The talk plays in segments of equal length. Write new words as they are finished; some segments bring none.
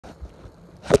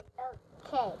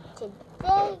Okay,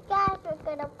 today guys we're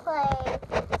gonna play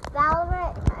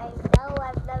Valorant. I know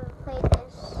I've never played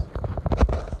this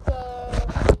game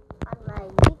on my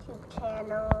YouTube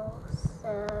channel,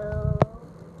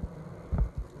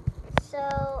 so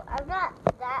I'm not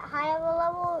that high of a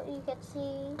level. You can see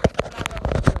I'm on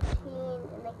level 13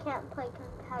 and I can't play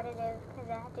competitive because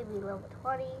I have to be level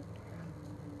 20.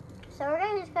 So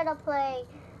we're just gonna play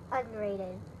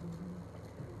unrated.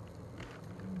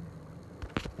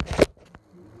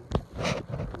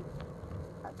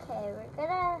 Okay, we're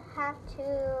gonna have to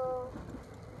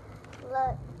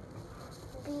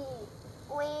be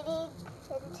waiting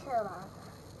until our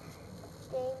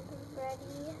game's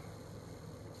ready.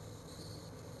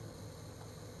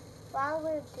 While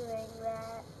we're doing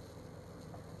that,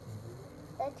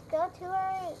 let's go to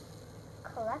our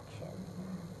collection.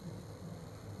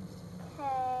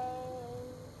 Okay,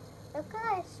 look at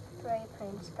our spray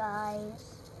paints,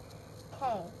 guys.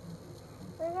 Okay,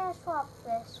 we're gonna swap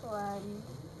this one.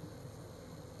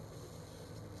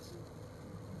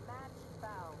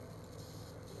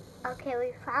 Okay,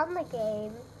 we found the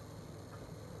game,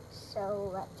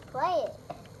 so let's play it.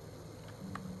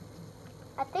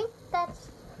 I think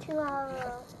that's 2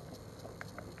 hours.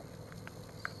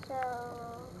 So,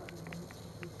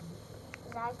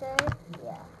 is that good?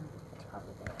 Yeah, it's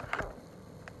probably good.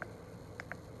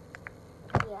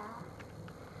 Yeah.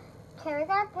 Okay, we're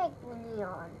gonna pick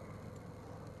Neon.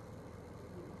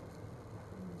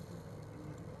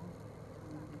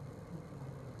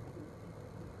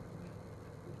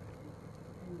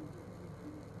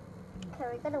 Okay,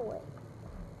 we're gonna wait.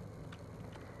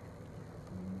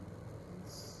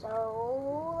 So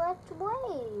let's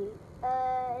wait.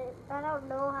 I don't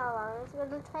know how long it's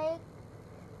gonna take.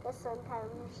 But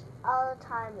sometimes, all the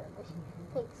time, it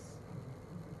takes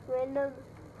random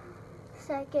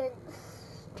seconds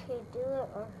to do it.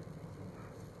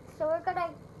 So we're gonna.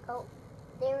 Oh,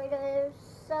 there it is.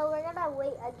 So we're gonna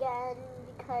wait again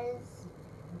because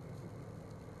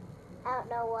I don't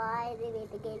know why they made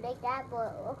the game like that,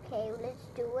 but okay, let's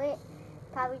do it.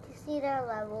 Probably to see their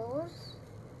levels.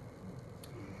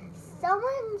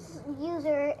 Someone's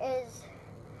user is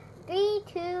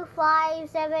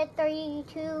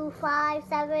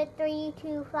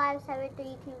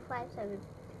 3257325732573257.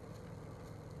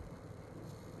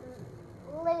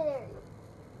 Literally,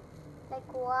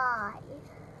 like why?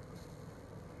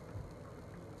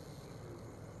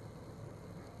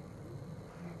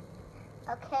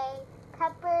 Okay,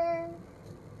 pepper,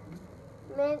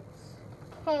 mince,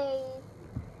 K,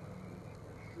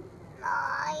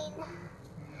 9,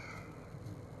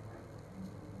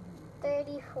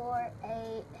 34,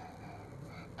 8,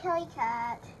 Kelly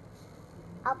Cat,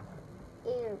 up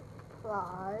ear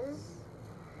applause,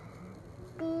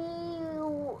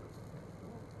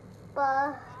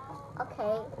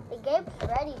 okay, the game's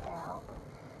ready now,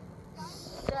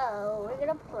 so we're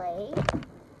gonna play.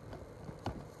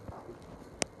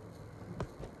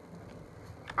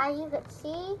 As you can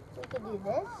see, we can do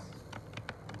this,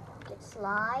 we can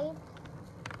slide.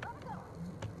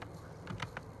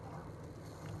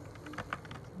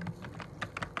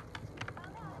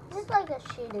 This is like a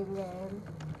shooting game.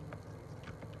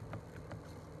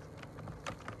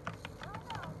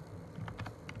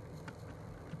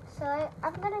 So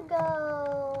I'm gonna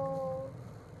go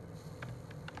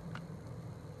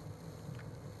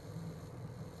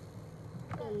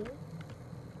B.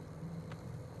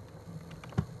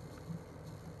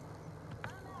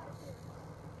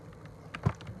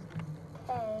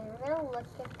 Okay, we're gonna look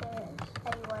if there's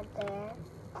anyone there.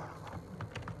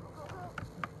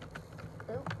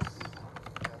 Oops.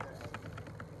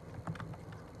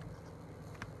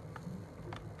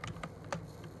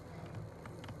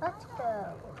 Let's go.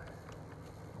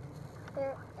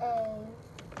 There A,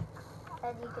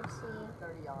 as you can see.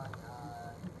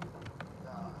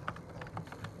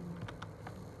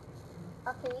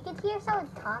 Okay, you can hear someone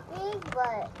talking,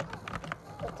 but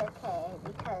it's okay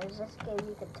because this game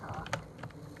you can talk.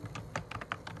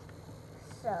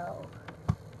 So,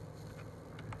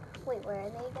 wait, where are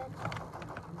they again?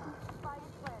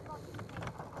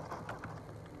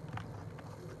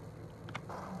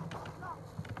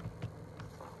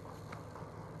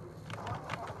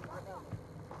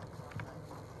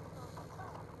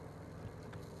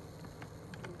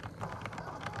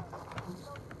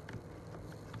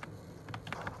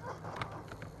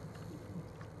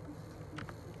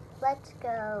 Let's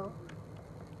go.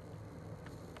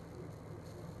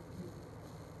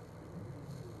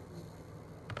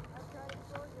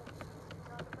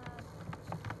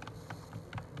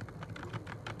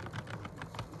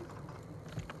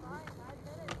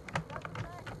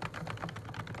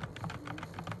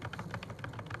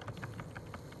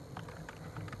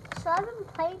 So I've been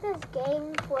playing this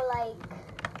game for like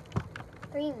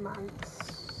 3 months.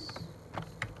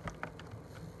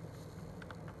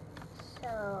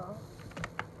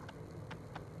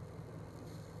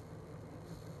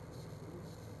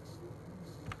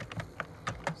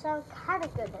 So I'm kind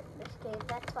of good at this game.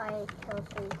 That's why I killed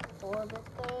 3 people in this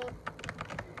game.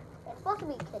 It's supposed to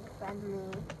be kid friendly.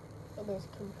 It is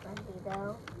kid friendly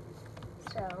though.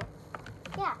 So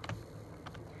yeah,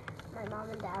 my mom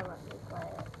and dad let me play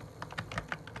it.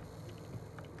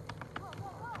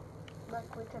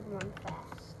 Look, we can run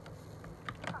fast.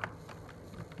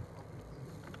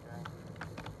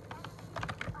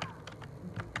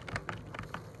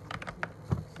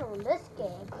 So in this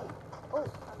game, oh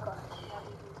gosh.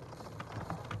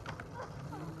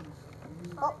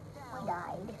 Oh, we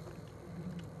died.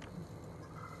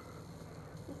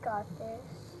 We got this.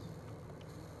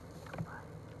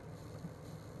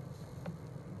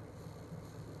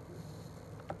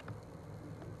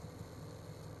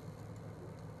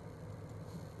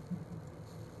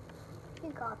 We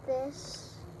got this.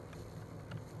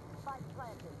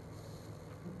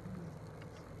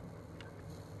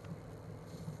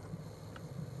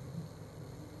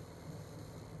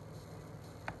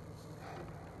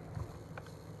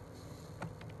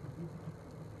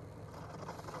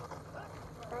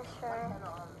 Sure.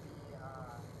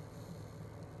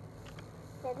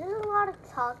 Yeah, there's a lot of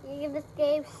talking in this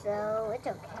game, so it's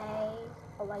okay.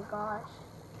 Oh my gosh.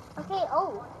 Okay,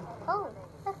 oh,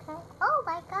 okay. Oh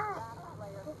my god.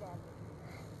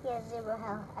 Yeah, 0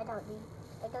 health. I don't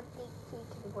think he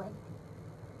can win.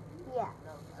 Yeah.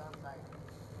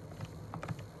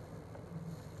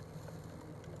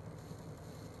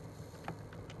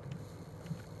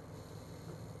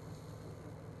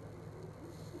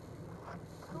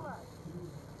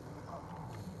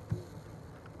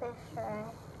 For sure.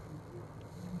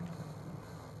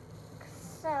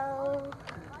 So,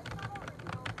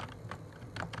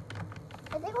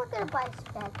 I think we're gonna buy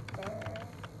Spectre.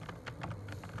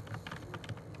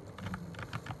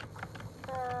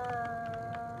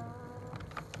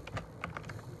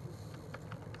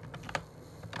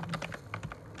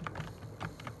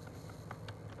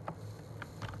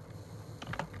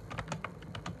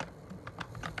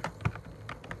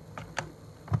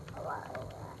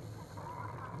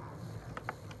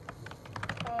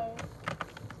 Okay.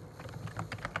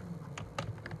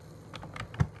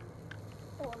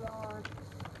 Hold on.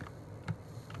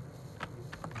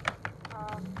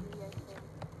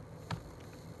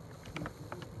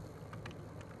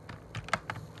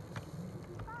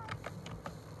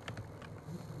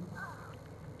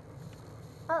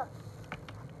 Oh.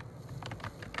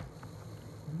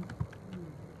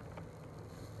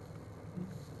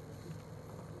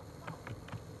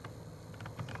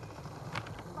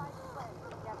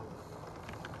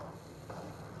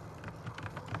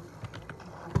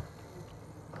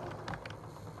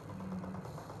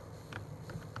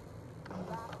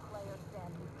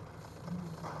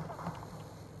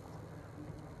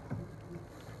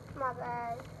 My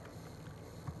bad.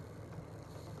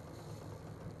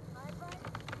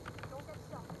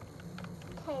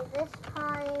 Okay, this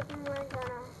time we're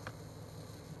gonna...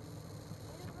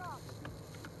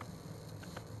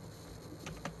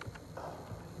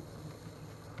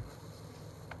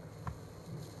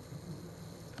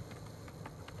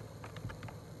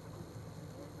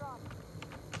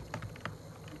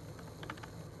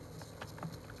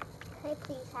 Can I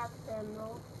please have the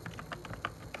emerald?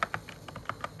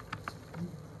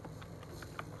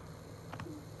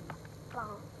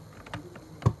 Bomb.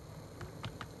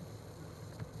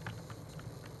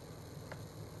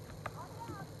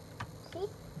 See?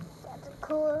 That's a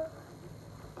cool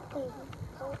thing.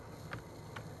 Oh.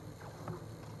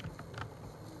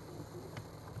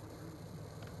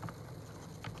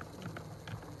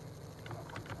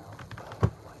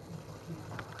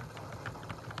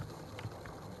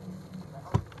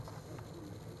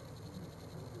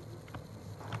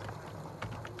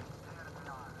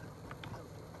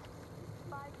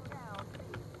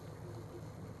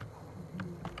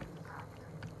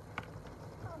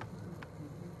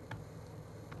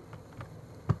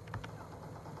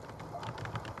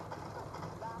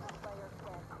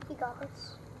 He got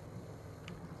this.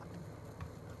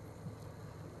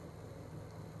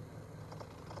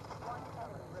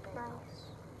 Nice.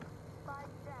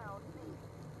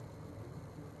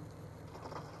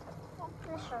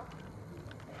 Yeah, sure.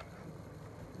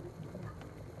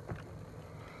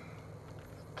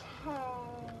 Okay.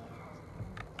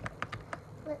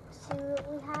 Let's see what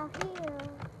we have here.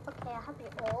 Okay, I have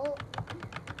your ult.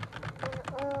 And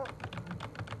ult.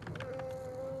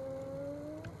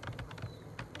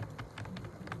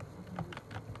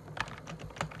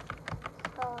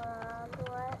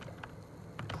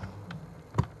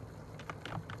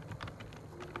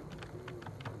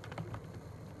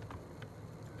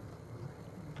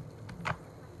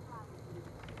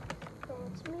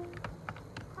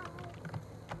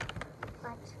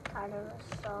 kind of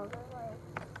solve it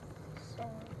like so.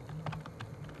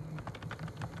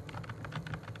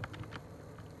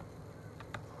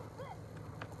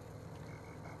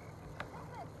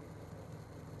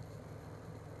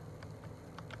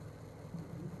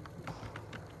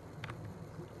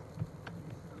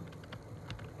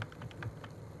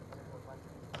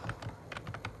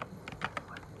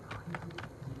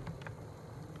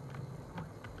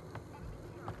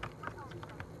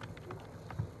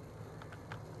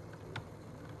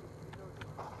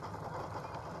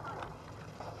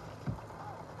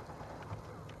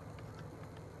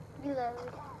 Reload.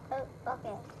 Oh,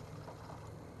 okay.